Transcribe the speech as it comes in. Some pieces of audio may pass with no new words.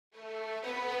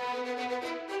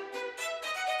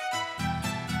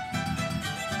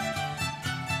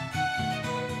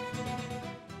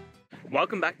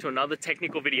Welcome back to another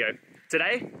technical video.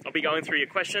 Today, I'll be going through your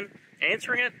question,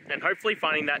 answering it, and hopefully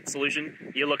finding that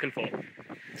solution you're looking for.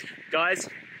 Guys,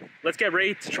 let's get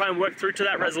ready to try and work through to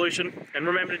that resolution, and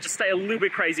remember to just stay a little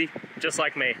bit crazy, just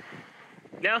like me.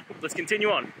 Now, let's continue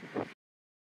on.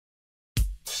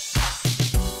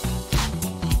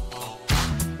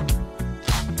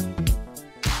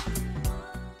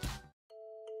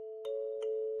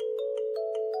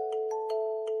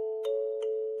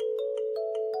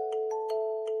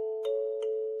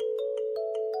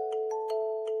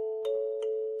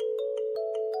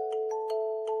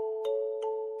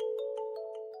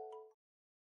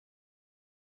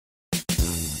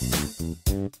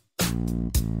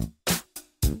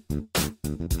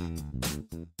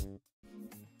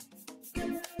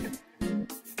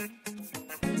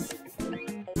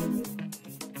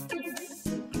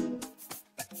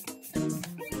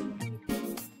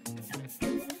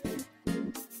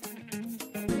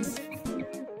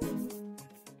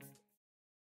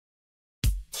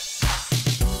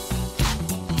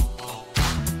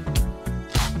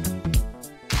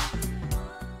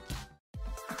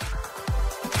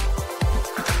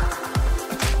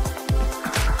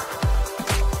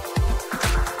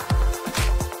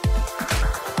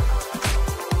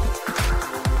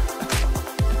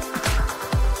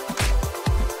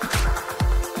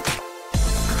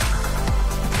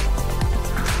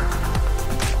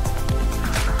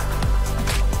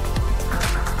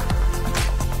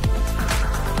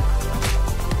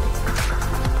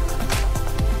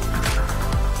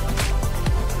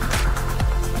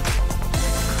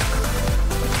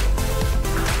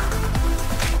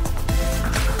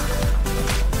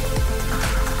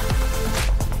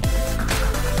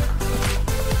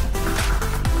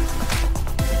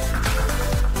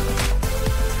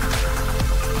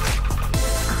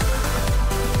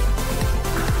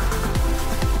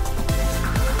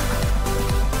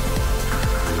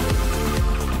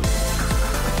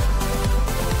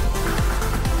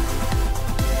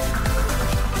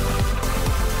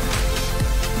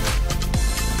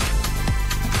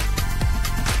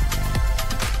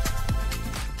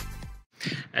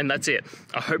 And that's it.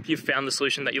 I hope you found the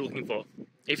solution that you're looking for.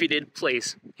 If you did,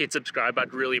 please hit subscribe.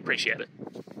 I'd really appreciate it.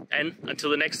 And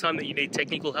until the next time that you need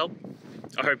technical help,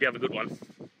 I hope you have a good one.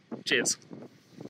 Cheers.